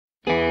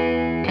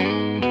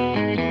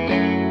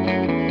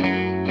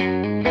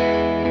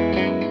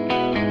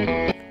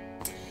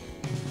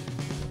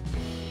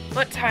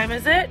time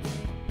is it?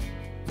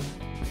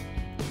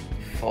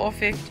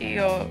 4:50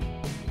 or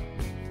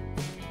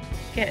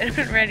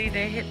getting ready to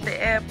hit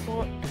the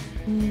airport.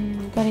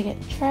 Gotta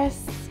get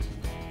dressed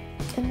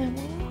and then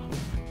we're off.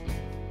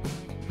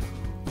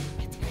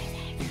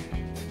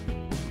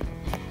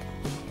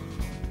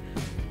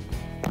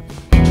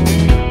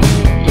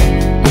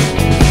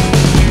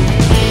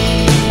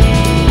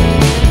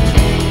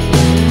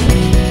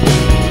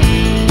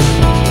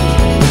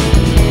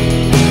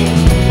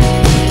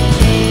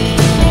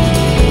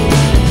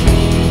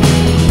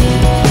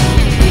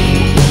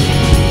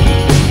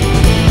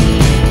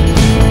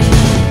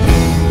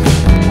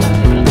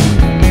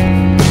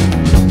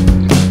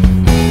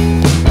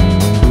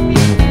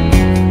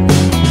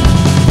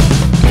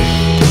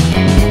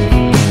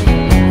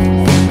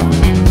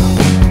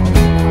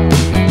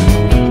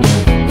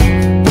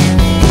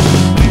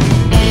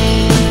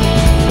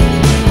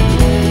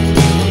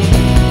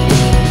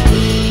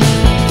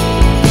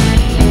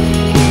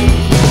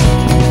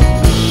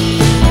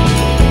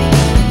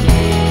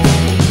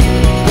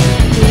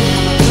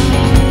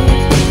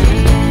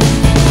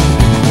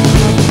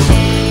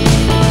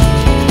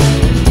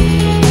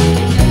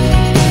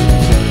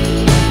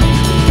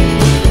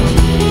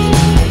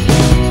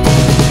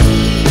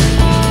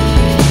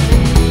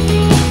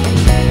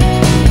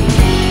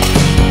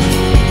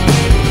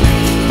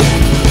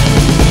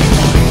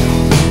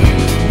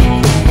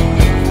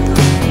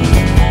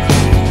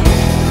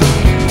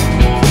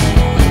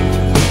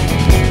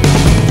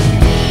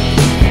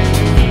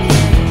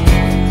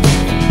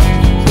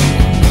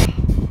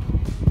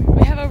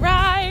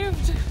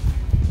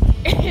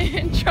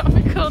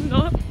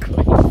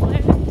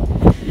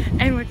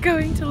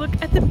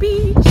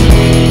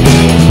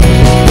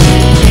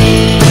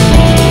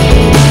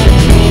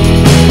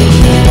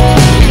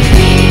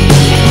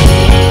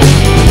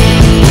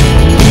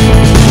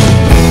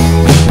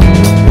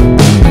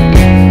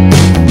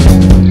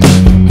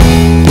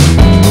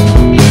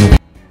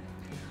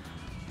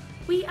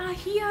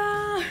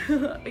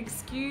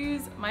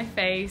 Excuse my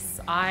face.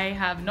 I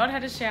have not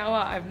had a shower,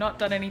 I've not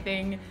done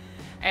anything,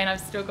 and I've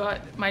still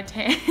got my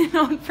tan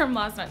on from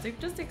last night, so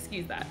just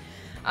excuse that.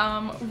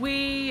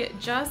 We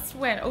just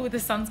went, oh, the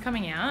sun's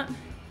coming out.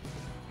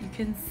 You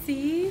can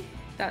see,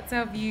 that's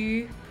our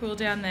view, pool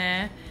down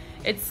there.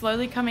 It's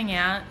slowly coming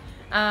out.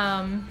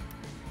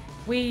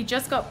 We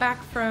just got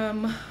back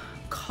from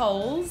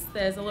Coles.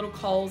 There's a little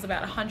Coles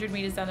about 100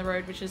 meters down the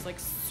road, which is like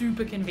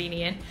super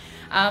convenient.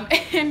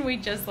 And we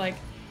just like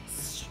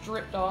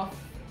stripped off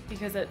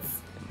because it's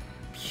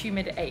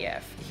humid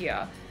AF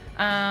here.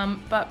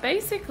 But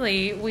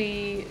basically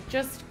we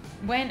just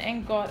went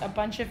and got a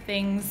bunch of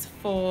things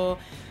for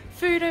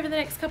food over the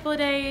next couple of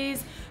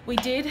days. We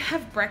did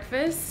have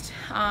breakfast.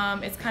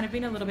 It's kind of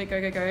been a little bit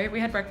go. We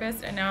had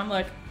breakfast and now I'm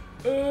like,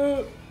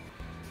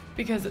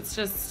 because it's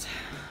just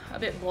a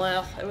bit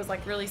blah. It was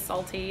like really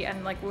salty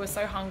and like we were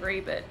so hungry,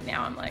 but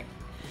now I'm like,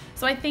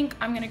 so I think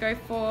I'm gonna go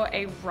for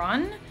a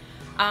run.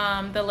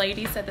 The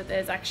lady said that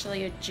there's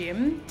actually a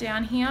gym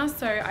down here,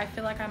 so I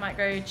feel like I might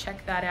go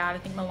check that out. I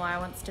think Malaya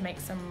wants to make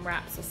some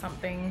wraps or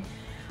something,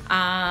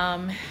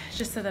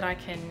 just so that I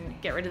can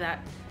get rid of that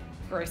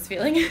gross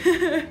feeling.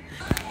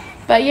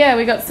 But yeah,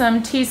 we got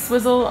some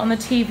T-Swizzle on the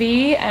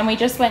TV and we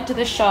just went to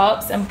the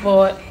shops and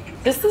bought,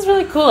 this is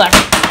really cool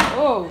actually.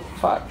 Oh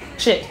fuck,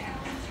 shit.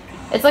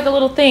 It's like a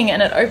little thing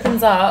and it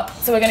opens up,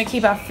 so we're gonna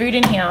keep our food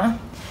in here.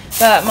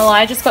 But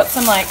Malaya just got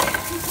some like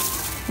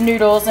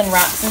noodles and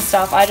wraps and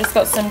stuff. I just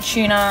got some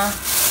tuna,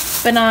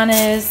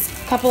 bananas,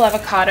 a couple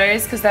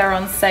avocados because they're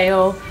on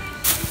sale,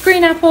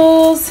 green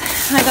apples.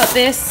 I got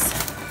this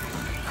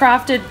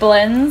crafted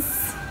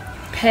blends,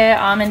 pear,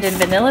 almond and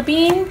vanilla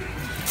bean,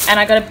 and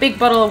I got a big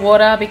bottle of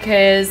water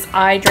because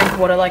I drink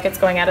water like it's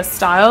going out of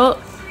style,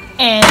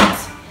 and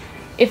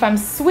if I'm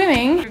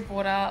swimming, I drink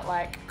water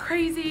like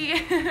crazy,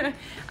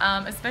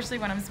 especially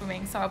when I'm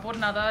swimming. So I bought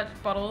another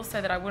bottle so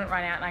that I wouldn't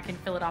run out and I can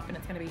fill it up and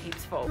it's gonna be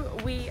heaps full.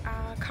 We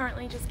are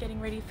currently just getting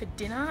ready for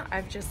dinner.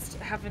 I've just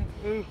haven't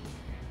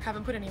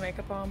put any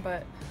makeup on,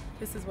 but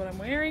this is what I'm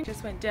wearing.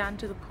 Just went down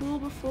to the pool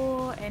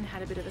before and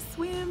had a bit of a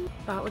swim,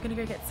 but we're gonna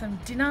go get some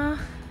dinner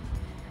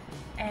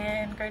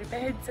and go to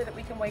bed so that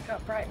we can wake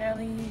up bright and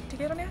early to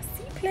get on our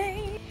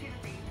seaplane.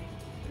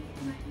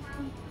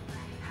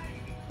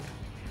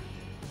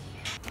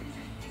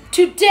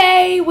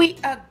 Today we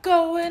are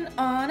going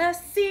on a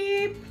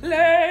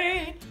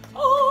seaplane.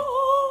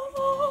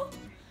 Oh.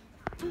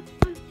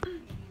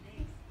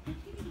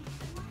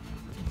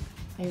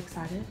 Are you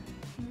excited?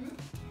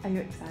 Are you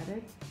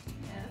excited?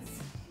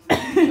 Yes.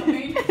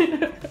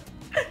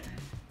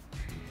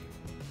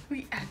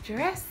 We are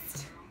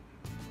dressed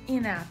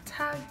in our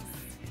tugs.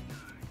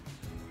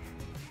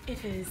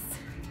 It is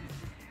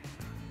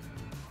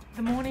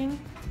the morning.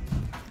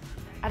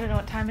 I don't know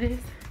what time it is.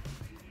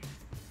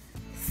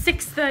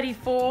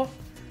 6:34.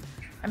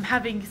 I'm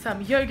having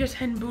some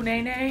yogurt and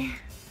bunene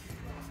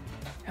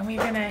and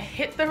we're gonna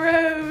hit the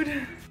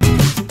road.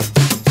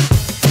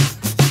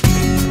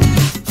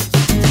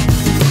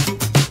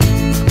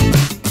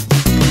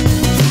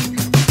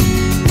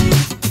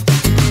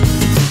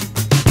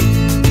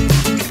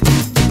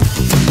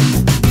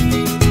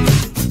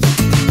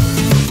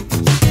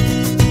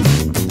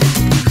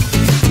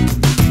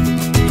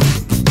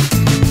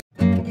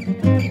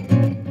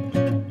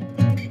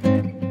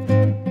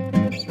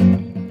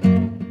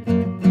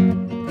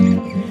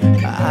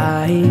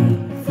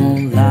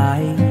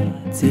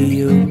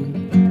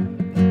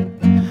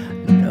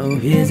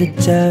 as it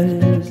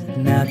does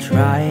not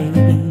try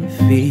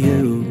for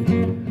you.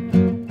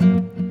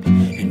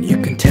 And you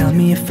can tell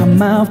me if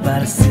I'm out,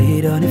 but I see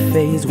it on your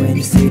face when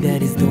you say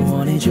that it's the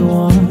one that you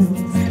want.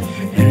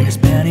 And you're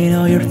spending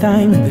all your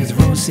time in this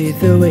wrong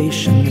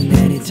situation, and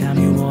anytime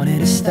you wanted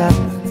to stop,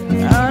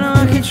 I know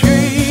I can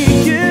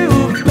treat you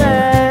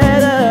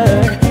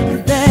better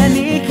than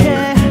he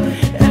can.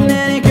 And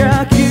any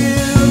girl you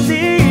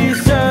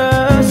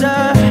deserves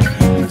a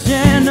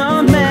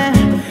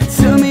gentleman.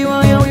 Tell me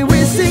why are we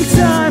wasting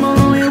time, or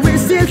are we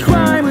wasting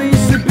crime? We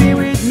used to be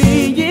with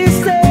me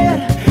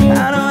instead.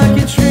 I know I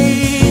can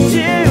treat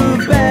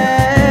you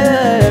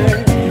better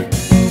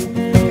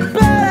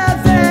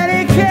than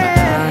he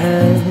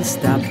can. I'll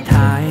stop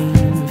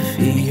time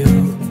for you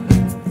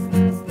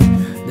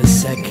the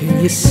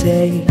second you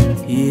say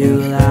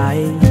you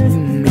like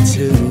me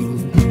too.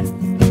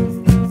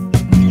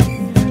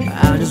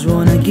 I just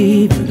wanna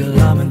give you the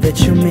love that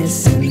you're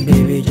missing,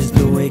 baby. Just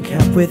to wake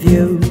up with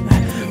you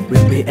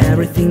will be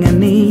everything I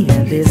need,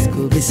 and this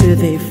could be so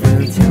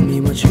different. Tell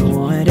me what you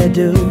want to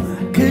do,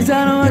 'cause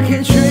I know I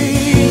can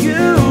treat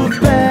you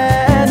better